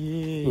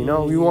 Yeah. You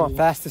know, we want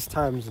fastest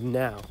times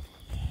now.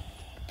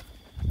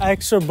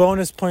 Extra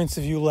bonus points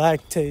if you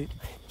lactate.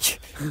 Type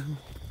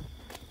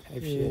Yeah,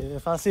 shit.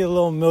 if I see a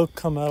little milk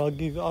come out, I'll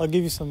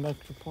give you some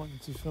extra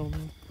points. You feel me?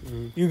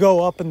 Mm-hmm. You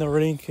go up in the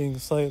ranking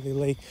slightly.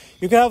 Like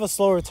you can have a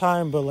slower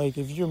time, but like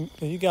if you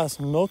got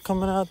some milk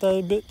coming out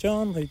that bit,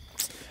 John, like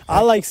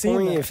I like seeing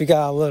Only that. if you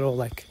got a little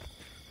like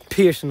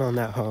piercing on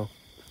that hoe.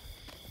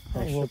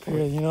 Well,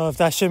 period. You know, if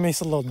that shit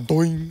makes a little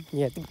doing,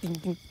 Yeah. Ding, ding,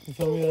 ding. you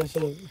feel me? That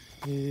shit,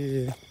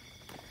 yeah,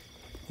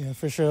 yeah,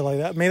 for sure. Like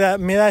that, make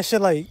that shit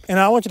like, and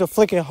I want you to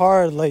flick it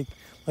hard, like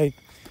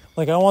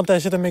I want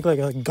that shit to make like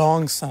a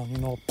gong sound, you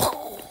know.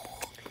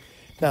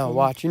 Now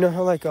watch. You know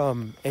how like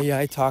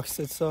AI talks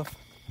and stuff.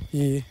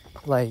 Yeah.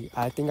 Like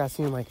I think I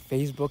seen like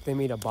Facebook. They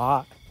made a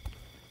bot,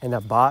 and a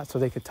bot so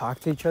they could talk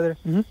to each other.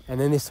 Mm-hmm. And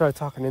then they started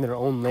talking in their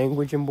own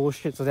language and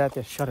bullshit, so they had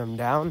to shut them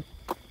down.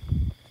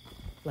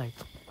 Like,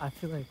 I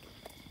feel like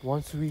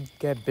once we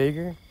get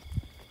bigger,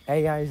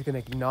 AI is gonna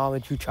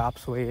acknowledge who Chop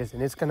Suey is,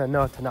 and it's gonna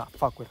know to not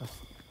fuck with us.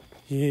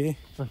 Yeah.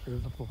 Look,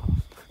 there's a full house.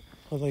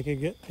 But like it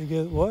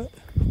get what?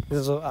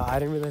 I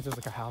didn't realize there was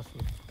like a house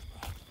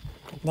here.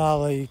 Nah,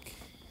 like,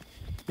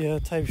 yeah,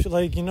 type shit.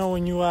 Like, you know,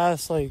 when you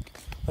ask, like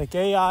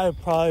AI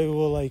probably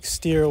will, like,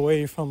 steer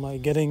away from,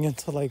 like, getting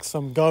into, like,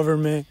 some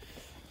government,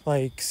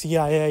 like,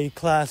 CIA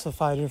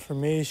classified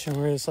information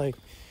where it's, like,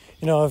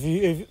 you know,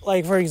 if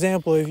like, for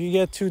example, if you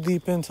get too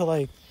deep into,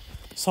 like,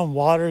 some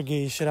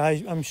Watergate shit,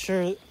 I'm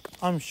sure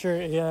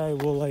AI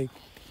will, like,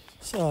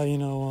 you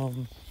know,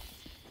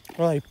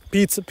 or, like,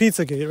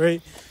 Pizzagate,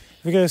 right?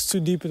 If it gets too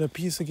deep into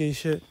Pizzagate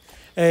shit,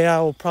 AI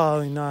will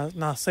probably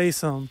not say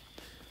something.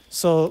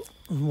 So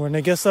when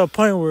it gets to a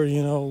point where,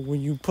 you know,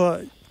 when you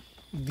put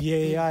the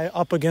AI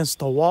up against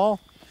the wall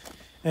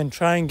and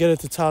try and get it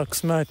to talk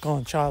smack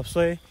on Chop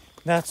Suey,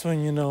 that's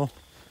when, you know,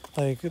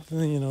 like,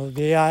 you know,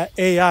 the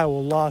AI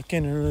will lock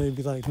in and really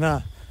be like,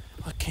 nah,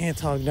 I can't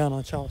talk down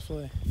on Chop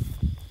Suey.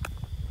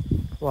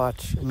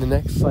 Watch in the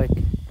next like,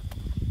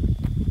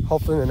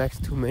 hopefully in the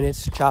next 2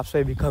 minutes, Chop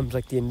Suey becomes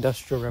like the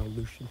Industrial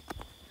Revolution.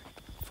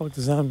 Fuck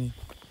does that mean?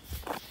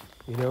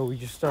 You know, we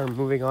just start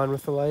moving on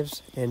with our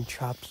lives, and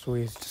Chop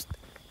Suey is just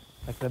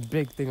like the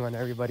big thing on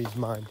everybody's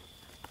mind.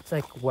 It's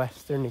like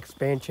Western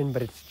expansion,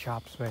 but it's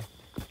Chop Suey.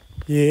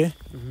 Yeah,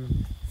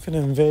 Mm-hmm.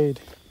 finna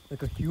invade.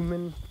 Like a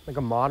human, like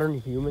a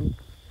modern human,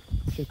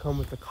 should come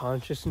with the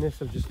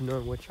consciousness of just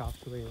knowing what Chop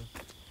Suey is.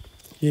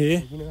 Yeah,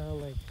 Like, you know how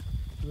like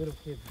little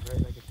kids, right?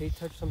 Like if they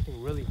touch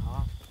something really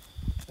hot,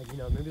 like you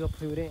know maybe they'll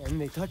play with it and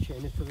they touch it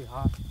and it's really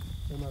hot,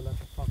 they know not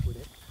to fuck with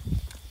it.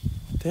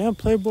 damn,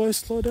 Playboy,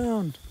 slow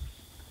down.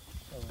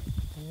 So, like,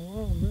 Oh,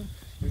 wow, man.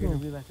 you're gonna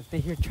realize if they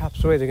hear Chop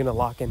Suey, they're gonna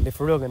lock in. They're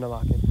for real gonna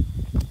lock in.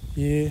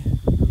 Yeah.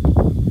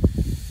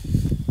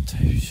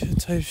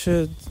 Type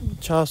shit.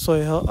 Chop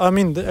Suey help. I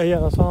mean, yeah,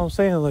 that's what I'm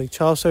saying. Like,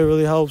 Chop Suey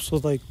really helps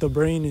with, like, the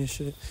brain and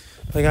shit.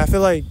 Like, I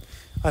feel like,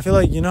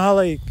 you know how,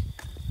 like,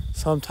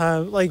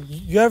 sometimes, like,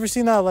 you ever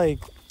seen that, like,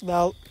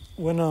 that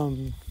when,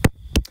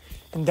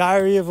 in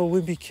Diary of a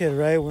Wimpy Kid,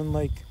 right? When,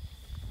 like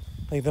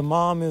the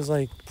mom is,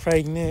 like,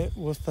 pregnant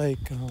with, like,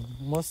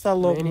 what's that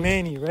little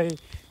Manny, right?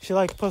 She,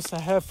 like, puts the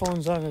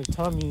headphones on her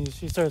tummy and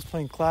she starts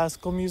playing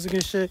classical music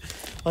and shit.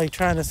 Like,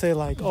 trying to say,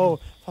 like, oh,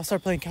 if I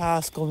start playing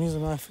classical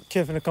music, my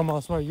kid finna come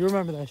out smart. You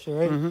remember that shit,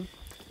 right? Mm-hmm.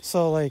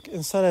 So, like,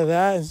 instead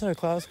of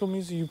classical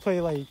music, you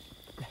play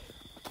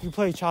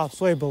Chop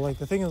Suey. But, like,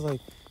 the thing is, like,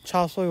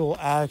 Chop Suey will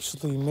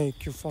actually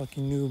make your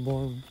fucking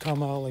newborn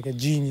come out like a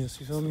genius.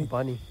 You feel me?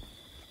 Bunny.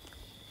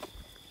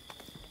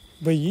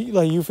 But,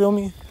 you feel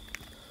me?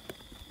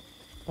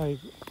 Like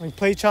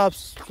play Chop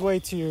Suey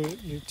to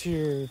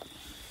your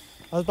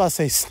I was about to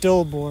say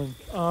stillborn.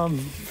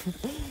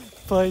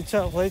 Play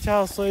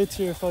Chop Suey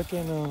to your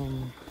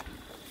fucking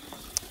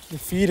your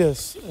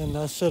fetus, and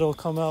that shit'll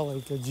come out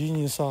like a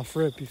genius off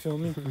rip. You feel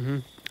me? Mm-hmm.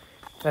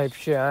 Type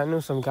shit. I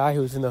knew some guy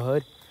who was in the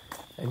hood,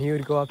 and he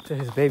would go up to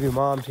his baby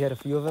moms. He had a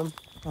few of them.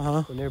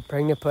 When they were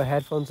pregnant, put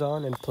headphones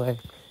on and play.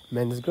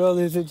 Man, this girl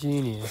is a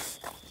genius.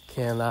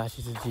 Can't lie,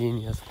 she's a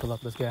genius. Pull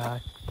up, let's get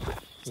high.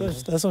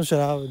 That's some shit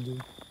I would do.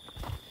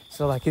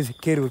 So like his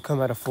kid would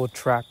come out a full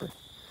trapper.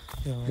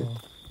 Yo,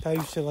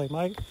 type shit like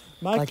my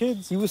Like,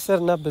 kids. he was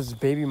setting up his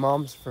baby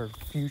moms for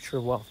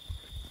future wealth.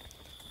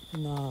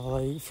 Nah,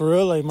 like for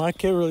real, like my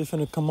kid really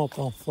finna come up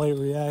on Flight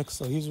Reacts.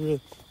 So he's real,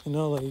 you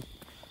know, like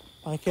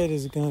my kid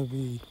is gonna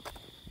be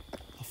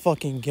a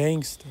fucking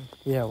gangster.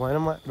 Yeah,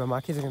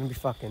 my kids are gonna be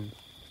fucking.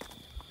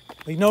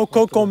 Like no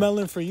Coco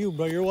Melon for you,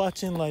 bro. You're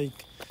watching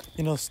like,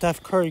 you know,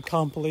 Steph Curry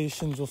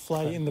compilations with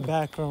Flight in the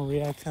background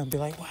react and be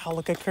like, wow,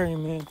 look at Curry,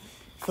 man.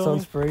 Feel So me?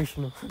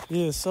 inspirational.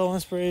 Yeah, so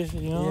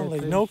inspirational, you know? Yeah,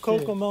 like same no shit.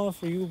 Coco Melon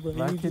for you, bro.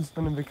 My You kid's just,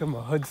 gonna become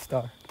a hood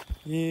star.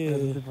 yeah,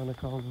 That's what they wanna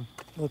call him.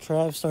 little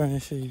trap star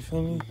and shit, you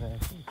feel me?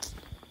 Exactly.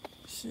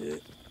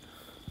 Shit.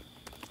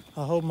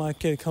 I hope my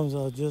kid comes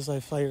out just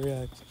like Flight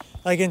Reacts.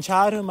 Like in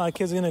childhood, my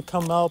kid's gonna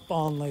come up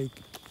on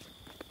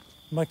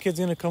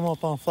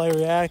Flight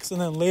Reacts,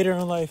 and then later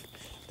in life,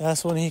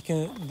 that's when they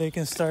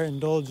can start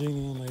indulging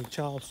in like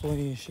chop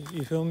suey and shit.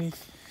 You feel me?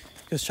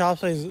 Because chop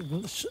suey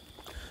is,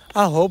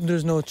 I hope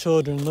there's no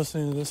children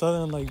listening to this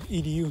other than like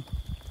EDU.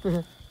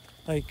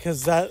 Like,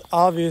 because that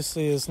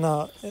obviously is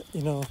not,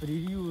 you know. But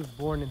EDU was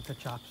born into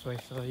chop suey,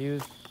 so he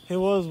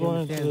was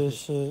born into this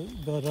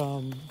shit. But,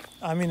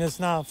 I mean, it's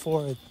not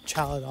for a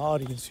child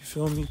audience, you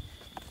feel me?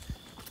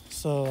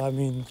 So, I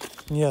mean,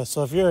 yeah,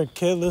 so if you're a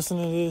kid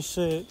listening to this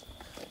shit,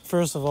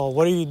 first of all,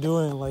 what are you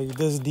doing, like,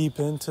 this deep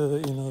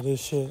into, you know, this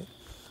shit?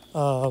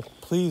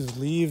 Please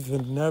leave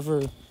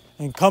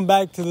and come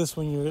back to this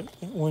when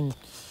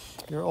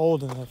you're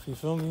old enough, you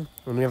feel me?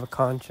 When we have a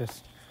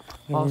conscience.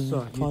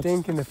 Also, you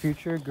think in the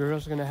future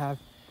girls are gonna have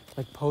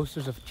like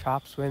posters of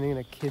chop suey and they're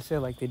gonna kiss it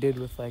like they did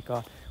with like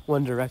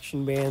One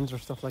Direction bands or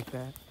stuff like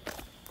that?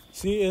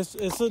 See, it's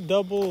a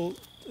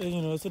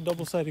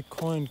double-sided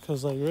coin,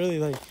 because like really,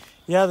 like,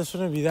 yeah, there's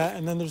gonna be that,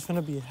 and then there's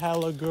gonna be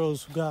hella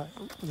girls who got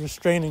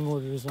restraining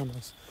orders on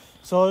us.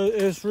 So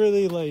it's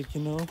really like,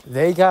 you know,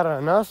 they got it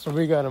on us or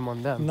we got them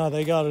on them? No,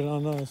 they got it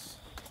on us.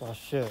 Oh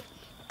shit,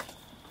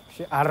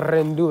 I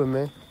didn't do it,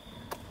 man.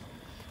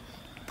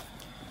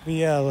 But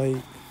yeah,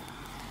 like,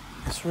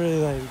 it's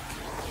really like,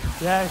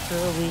 yeah,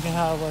 sure, we can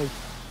have like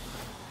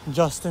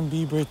Justin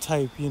Bieber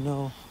type, you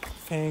know,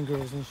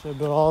 fangirls and shit,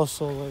 but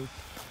also like,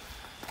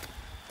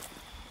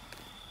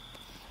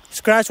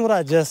 scratch what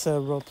I just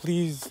said, bro.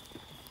 Please,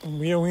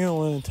 we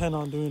don't intend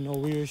on doing no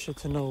weird shit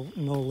to no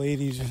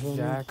ladies. You feel me?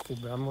 Exactly,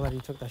 bro. I'm glad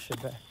you took that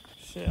shit back.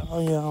 Shit,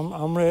 oh yeah,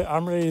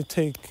 I'm ready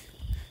to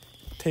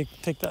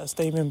take that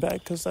statement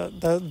back, because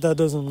that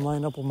doesn't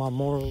line up with my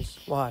morals.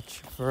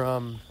 Watch for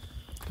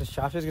because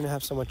Josh is gonna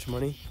have so much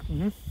money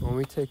when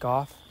we take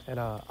off at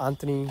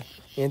Anthony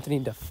the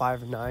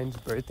 5'9's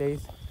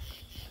birthdays.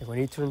 Like when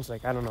he turns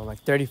like, I don't know, like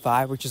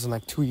 35, which is in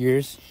like 2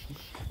 years.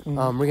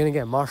 We're gonna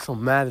get Marshall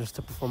Mathers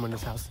to perform in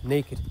his house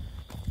naked.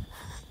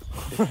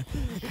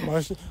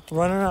 Marshall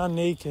running around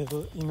naked,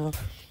 you know.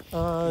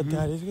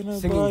 Daddy's gonna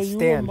singing buy you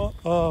Stan.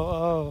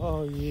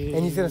 Oh yeah.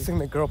 And he's gonna sing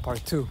the girl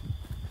part too.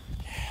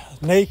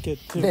 Naked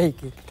too.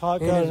 Naked.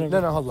 Cock out and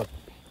No, hold up.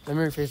 Let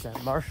me rephrase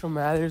that. Marshall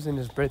Mathers in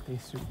his birthday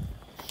suit.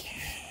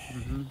 I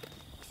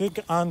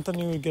think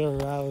Anthony would get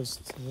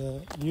aroused to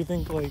that. Do you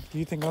think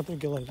Anthony would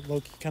get like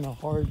low-key kind of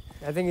hard?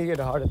 I think he'd get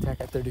a heart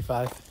attack at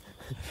 35.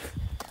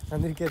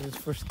 And he'd get his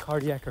first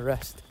cardiac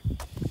arrest.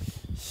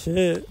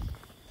 Shit.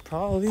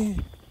 Probably.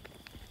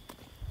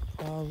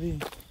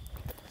 And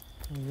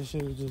this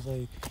shit was just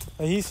like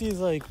he sees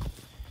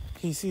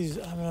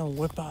I'm gonna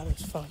whip out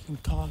his fucking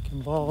cock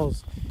and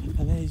balls,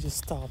 and then he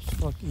just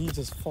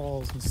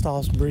falls and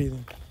stops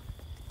breathing.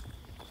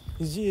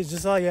 It's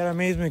just like that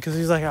amazement, because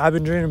he's like, I've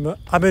been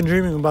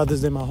dreaming about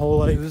this day my whole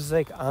life. It was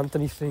like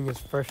Anthony seeing his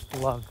first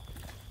love.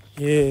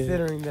 Yeah.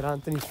 Considering that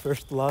Anthony's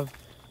first love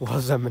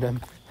was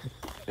Eminem.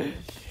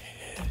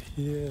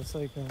 Yeah, it's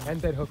like and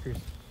dead hookers.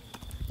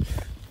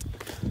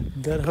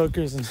 Dead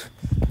hookers, and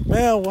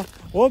man,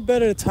 what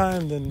better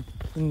time than,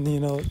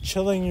 you know,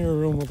 chilling in your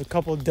room with a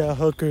couple of dead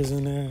hookers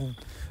in there and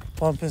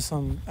pumping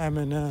some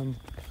Eminem,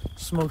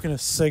 smoking a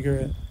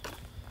cigarette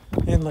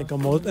in like a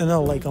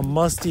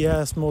musty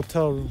ass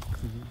motel room.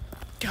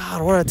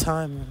 God, what a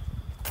time, man.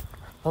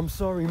 I'm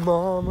sorry,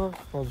 mama.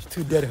 Oh, there's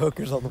 2 dead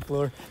hookers on the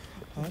floor.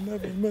 I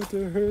never meant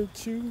to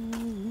hurt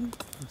you.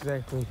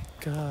 Exactly.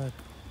 God.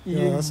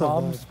 Eating that's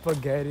mom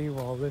spaghetti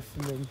while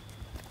listening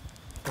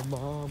to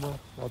mama.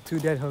 While 2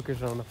 dead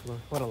hookers are on the floor.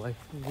 What a life.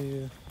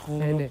 Yeah.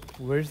 And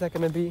where's that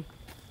gonna be?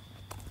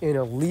 In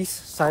a lease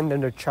signed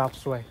under chop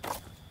suey.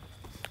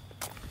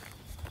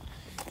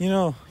 You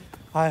know,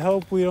 I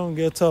hope we don't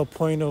get to a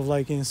point of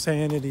like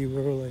insanity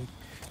where like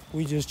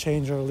we just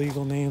change our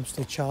legal names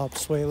to chop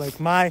suey. Like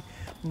you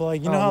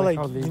know how like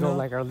our legal, you know,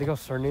 like our legal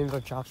surnames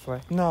are chop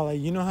suey. No, like,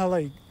 you know how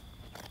like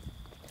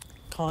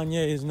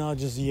Kanye is now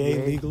just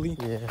Ye legally.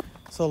 Yeah.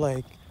 So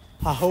like,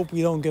 I hope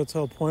we don't get to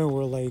a point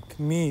where like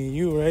me and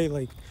you, right?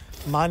 Like,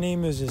 my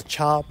name is just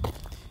Chop,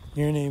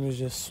 your name is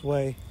just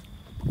Sway.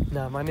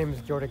 Nah, my name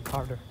is Jordan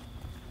Carter.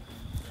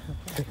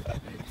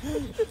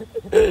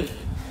 That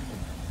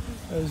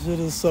shit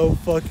is so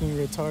fucking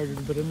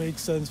retarded, but it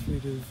makes sense for you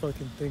to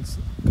fucking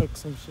cook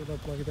some shit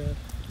up like that.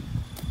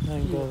 I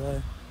ain't gonna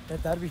lie.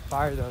 That'd be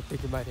fire though,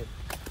 thinking about it.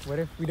 What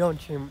if we don't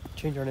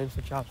change our names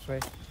to Chop Suey?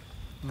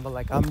 But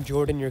like, I'm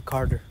Jordan, you're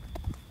Carter.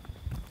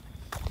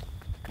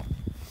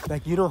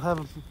 Like, you don't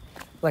have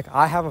like,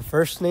 I have a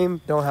first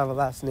name, don't have a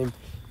last name.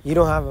 You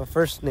don't have a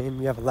first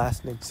name, you have a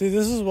last name. See,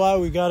 this is why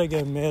we gotta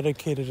get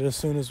medicated as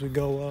soon as we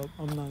go up.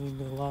 I'm not even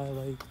gonna lie.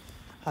 Like,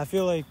 I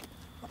feel like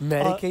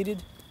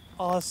Medicated?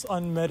 Us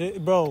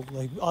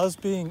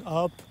being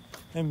up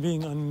and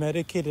being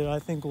unmedicated, I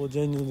think will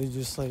genuinely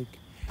just like,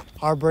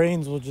 our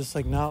brains will just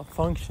like not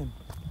function.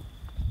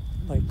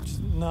 Like,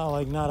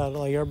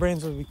 our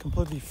brains would be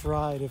completely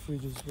fried if we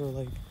just were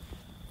like,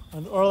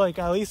 or like,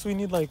 at least we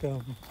need like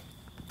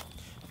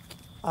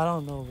I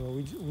don't know, bro.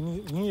 We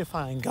need to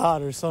find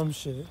God or some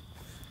shit.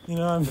 You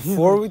know what I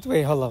mean?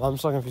 Wait, hold up. I'm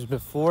so confused.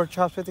 Before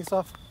Chop Suey takes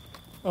off?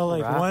 Or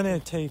like when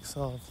it takes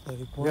off. Like,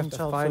 we have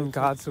to find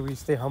God so we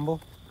stay humble?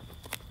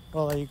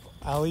 Or like,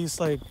 at least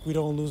like we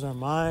don't lose our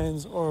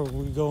minds, or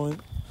we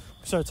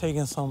start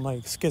taking some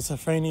like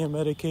schizophrenia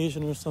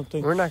medication or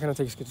something. We're not gonna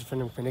take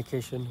schizophrenia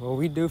medication. What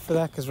we do for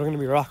that, because we're gonna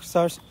be rock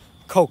stars,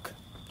 coke,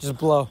 just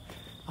blow.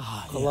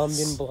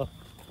 Colombian Yes. blow.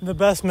 The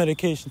best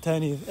medication to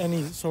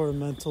any sort of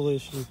mental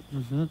issue.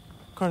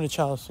 According to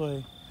Chop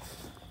Suey.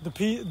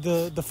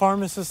 The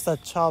pharmacists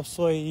at Chop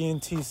Suey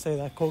ENT say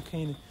that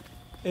cocaine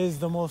is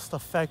the most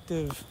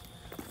effective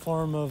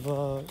form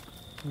of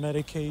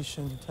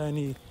medication to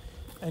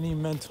any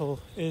mental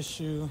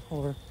issue,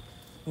 or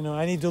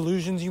any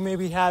delusions you may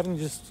be having.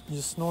 Just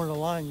snort a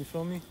line, you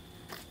feel me?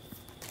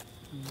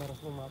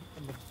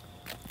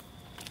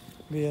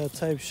 Yeah,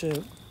 type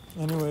shit.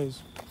 Anyways,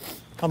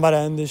 I'm about to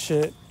end this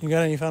shit. You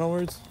got any final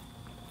words?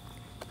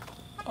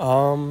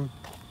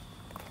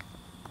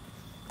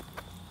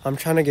 I'm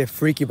trying to get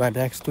freaky by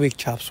next week,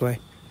 Chop Suey.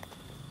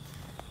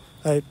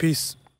 Alright, peace.